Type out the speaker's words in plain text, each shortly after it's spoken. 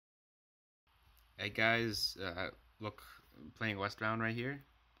Hey guys, look, I'm playing Westbound right here,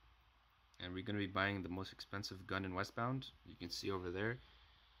 and we're gonna be buying the most expensive gun in Westbound. You can see over there.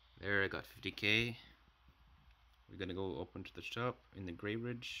 There, I got 50k. We're gonna go open to the shop in the Grey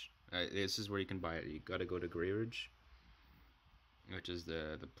Ridge. This is where you can buy it. You gotta go to Grey Ridge, which is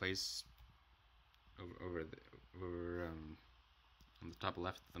the place over on the top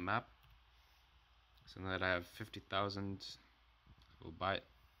left of the map. So now that I have 50,000, we'll buy it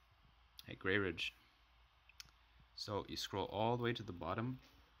at Grey Ridge. So you scroll all the way to the bottom,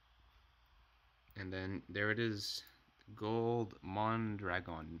 and then there it is, gold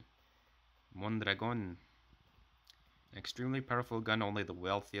mondragon. Mondragon. An extremely powerful gun only the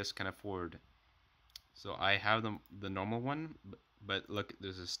wealthiest can afford. So I have the normal one, but look,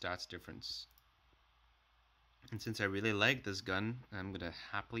 there's a stats difference. And since I really like this gun, I'm gonna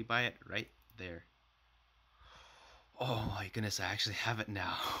happily buy it right there. Oh my goodness, I actually have it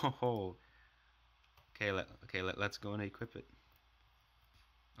now. Okay, let's go and equip it.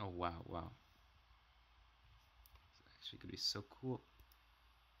 Oh wow. It's actually gonna be so cool.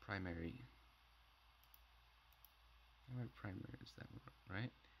 Primary. Where primary is that one,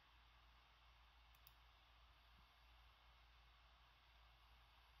 right?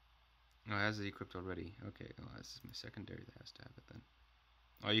 Oh, it has it equipped already. Okay, well, this is my secondary that has to have it then.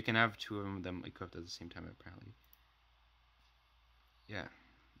 Oh, you can have two of them equipped at the same time apparently. Yeah,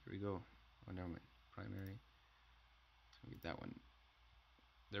 here we go. Oh, never mind. Primary. Get that one.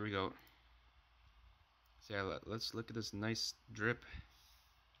 There we go. So yeah, let's look at this nice drip.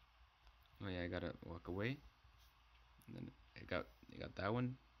 Oh yeah, I gotta walk away. And then I got that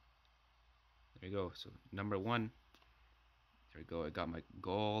one. There we go. So number one. There we go. I got my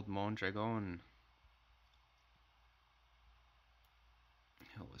gold mondragon.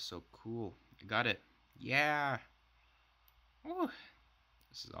 It was so cool. I got it. Yeah. Woo.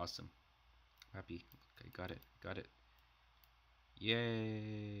 This is awesome. Happy. Okay, got it. Got it.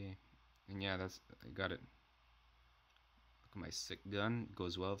 Yay. And yeah, I got it. Look at my sick gun. It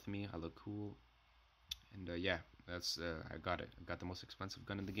goes well with me. I look cool. And yeah, I got it. I got the most expensive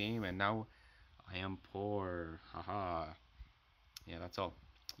gun in the game, and now I am poor. Haha. Yeah, that's all.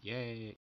 Yay.